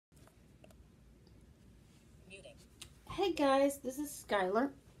Hey guys, this is Skylar.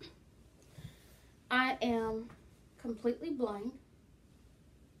 I am completely blind.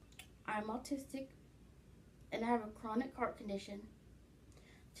 I'm autistic and I have a chronic heart condition.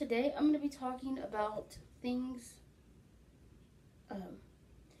 Today I'm going to be talking about things. I'm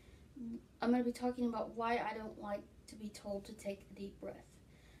going to be talking about why I don't like to be told to take a deep breath.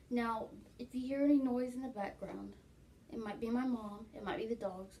 Now, if you hear any noise in the background, it might be my mom, it might be the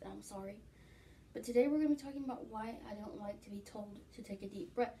dogs, and I'm sorry. But today we're going to be talking about why I don't like to be told to take a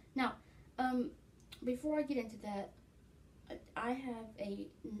deep breath. Now, before I get into that, I have a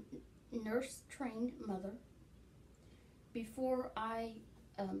nurse-trained mother. Before I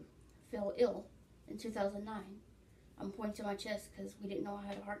fell ill in 2009, I'm pointing to my chest because we didn't know I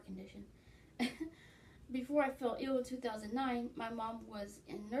had a heart condition. Before I fell ill in 2009, my mom was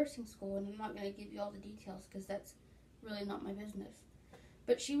in nursing school, and I'm not going to give you all the details because that's really not my business.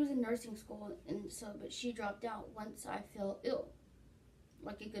 But she was in nursing school, but she dropped out once I fell ill,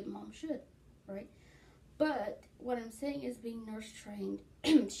 like a good mom should, right? But what I'm saying is, being nurse trained,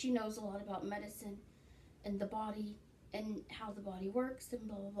 she knows a lot about medicine and the body and how the body works and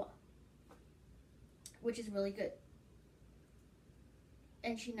blah, blah, blah, which is really good.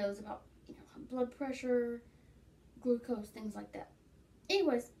 And she knows about, blood pressure, glucose, things like that.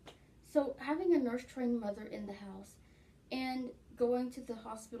 Anyways, so having a nurse trained mother in the house and going to the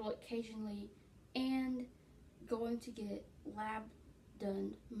hospital occasionally and going to get lab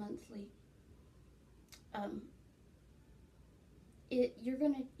done monthly, you're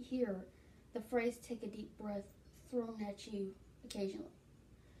going to hear the phrase take a deep breath thrown at you occasionally.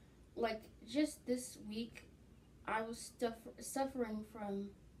 Like just this week, I was suffering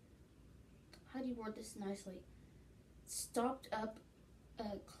from, how do you word this nicely, stopped up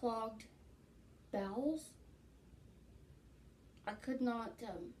clogged bowels. I could not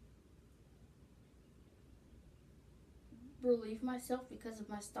relieve myself because of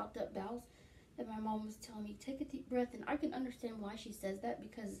my stopped up bowels. And my mom was telling me, take a deep breath. And I can understand why she says that,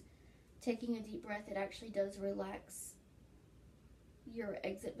 because taking a deep breath, it actually does relax your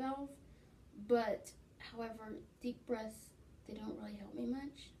exit valve. But, however, deep breaths, they don't really help me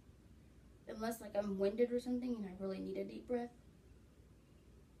much. Unless, like, I'm winded or something and I really need a deep breath.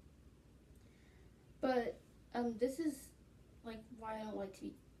 But, this is like why I don't like to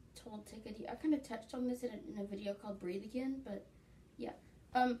be told to take a deep. I kind of touched on this in a video called Breathe Again, but yeah.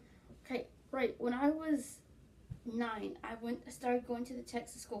 Okay, right. When I was 9, I started going to the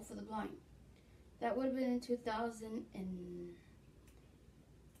Texas School for the Blind. That would have been in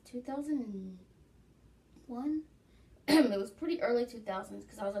 2001. It was pretty early 2000s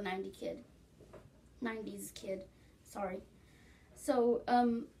because I was a 90s kid. Sorry. So,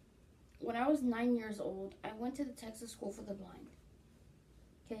 when I was 9 years old, I went to the Texas School for the Blind.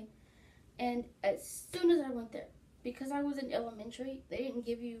 Okay? And as soon as I went there, because I was in elementary, they didn't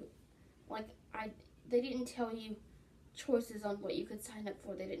give you, they didn't tell you choices on what you could sign up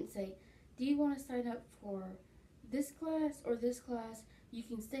for. They didn't say, do you want to sign up for this class or this class? You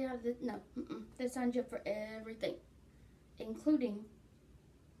can stay out of it. No. They signed you up for everything, including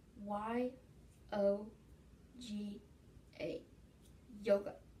YOGA.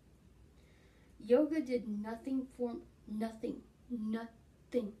 Yoga. Yoga did nothing for me.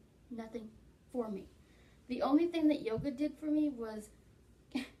 The only thing that yoga did for me was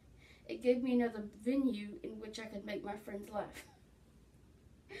it gave me another venue in which I could make my friends laugh.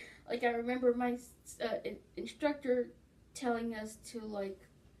 Like, I remember my instructor telling us to,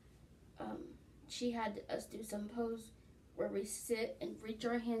 she had us do some pose where we sit and reach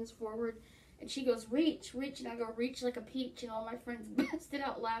our hands forward, and she goes, reach, and I go, reach like a peach, and all my friends busted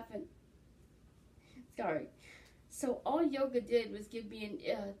out laughing. Sorry. So all yoga did was give me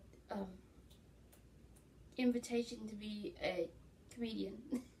an invitation to be a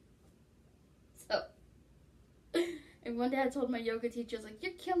comedian. So, and one day I told my yoga teacher, I was like,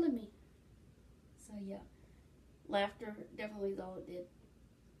 you're killing me. So yeah, laughter definitely is all it did.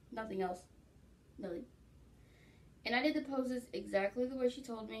 Nothing else. Nothing. And I did the poses exactly the way she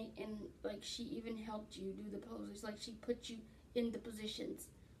told me, and she even helped you do the poses. She put you in the positions,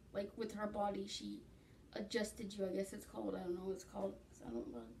 with her body. She adjusted you, I guess it's called. I don't know what it's called, because I don't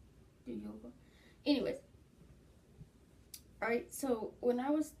want to do yoga. Anyways. Alright, so when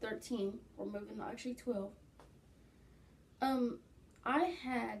I was 13, or moving, actually 12, I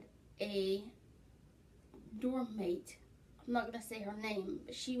had a dorm mate. I'm not going to say her name,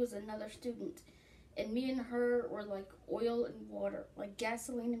 but she was another student. And me and her were like oil and water, like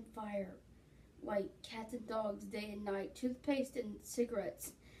gasoline and fire, like cats and dogs day and night, toothpaste and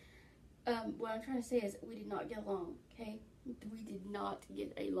cigarettes. What I'm trying to say is we did not get along, okay? We did not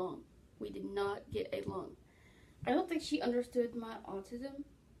get along. I don't think she understood my autism,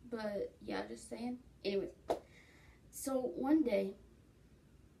 but yeah, just saying. Anyways, so one day,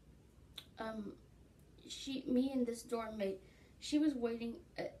 me and this dorm mate, she was waiting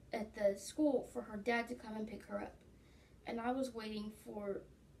at the school for her dad to come and pick her up, and I was waiting for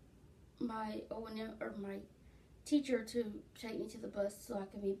my O&M or my teacher to take me to the bus so I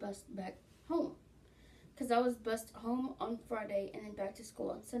could be bused back home, because I was bused home on Friday and then back to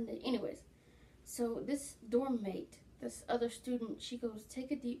school on Sunday. Anyways, so this dorm mate, this other student, she goes,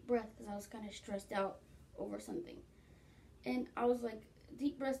 take a deep breath, because I was kind of stressed out over something, and I was like,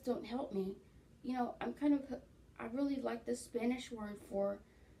 deep breaths don't help me. You know, I really like the Spanish word for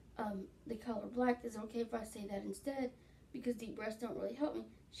the color black. Is it okay if I say that instead? Because deep breaths don't really help me.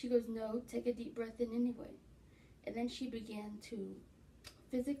 She goes, no, take a deep breath in anyway. And then she began to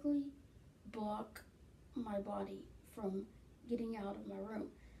physically block my body from getting out of my room.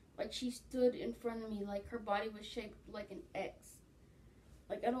 Like, she stood in front of me like her body was shaped like an X.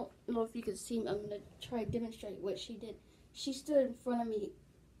 Like, I don't know if you can see me. I'm going to try to demonstrate what she did. She stood in front of me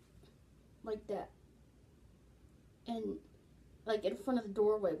like that, and like in front of the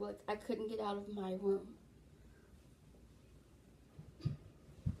doorway, like I couldn't get out of my room.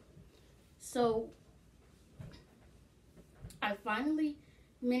 So I finally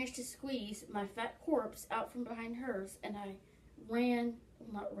managed to squeeze my fat corpse out from behind hers, and I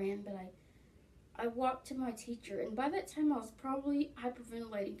I walked to my teacher, and by that time I was probably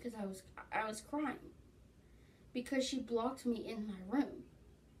hyperventilating because I was crying because she blocked me in my room.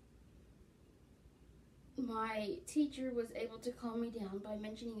 My teacher was able to calm me down by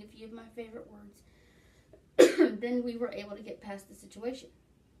mentioning a few of my favorite words. Then we were able to get past the situation.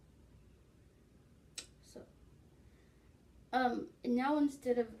 So, now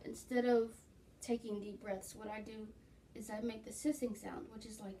instead of taking deep breaths, what I do is I make the sissing sound, which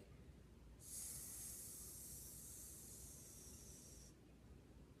is like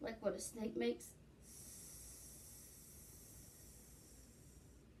what a snake makes.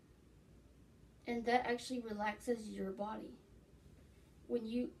 And that actually relaxes your body. When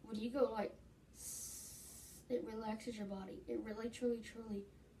you go like, it relaxes your body. It really, truly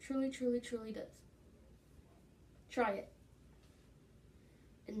does. Try it.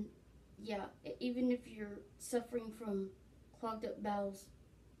 And yeah, even if you're suffering from clogged up bowels,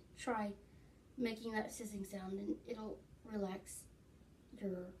 try making that sissing sound, and it'll relax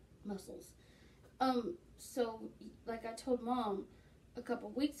your muscles. So like I told Mom a couple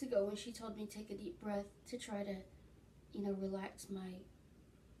weeks ago when she told me to take a deep breath to try to, relax my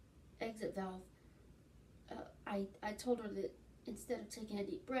exit valve, I told her that instead of taking a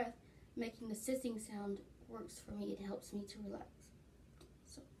deep breath, making the sissing sound works for me. It helps me to relax.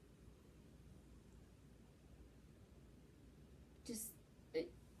 So,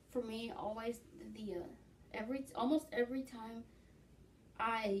 for me, always almost every time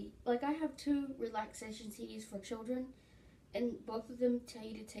I have 2 relaxation CDs for children, and both of them tell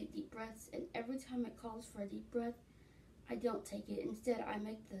you to take deep breaths, and every time it calls for a deep breath, I don't take it. Instead, I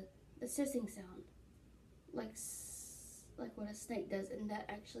make the sissing sound, like what a snake does, and that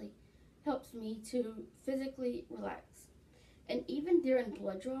actually helps me to physically relax. And even during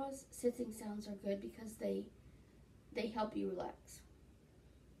blood draws, sissing sounds are good because they help you relax.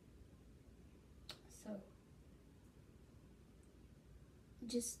 So,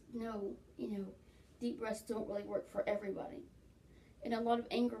 just know, deep breaths don't really work for everybody. And a lot of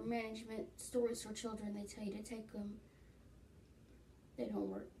anger management stories for children, they tell you to take them. They don't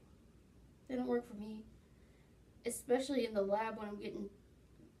work. They don't work for me. Especially in the lab when I'm getting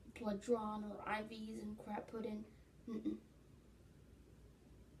blood drawn or IVs and crap put in.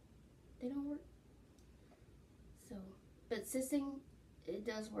 They don't work. So, but sissing, it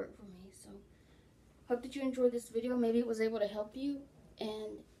does work for me. So, hope that you enjoyed this video. Maybe it was able to help you.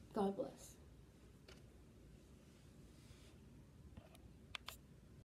 And God bless.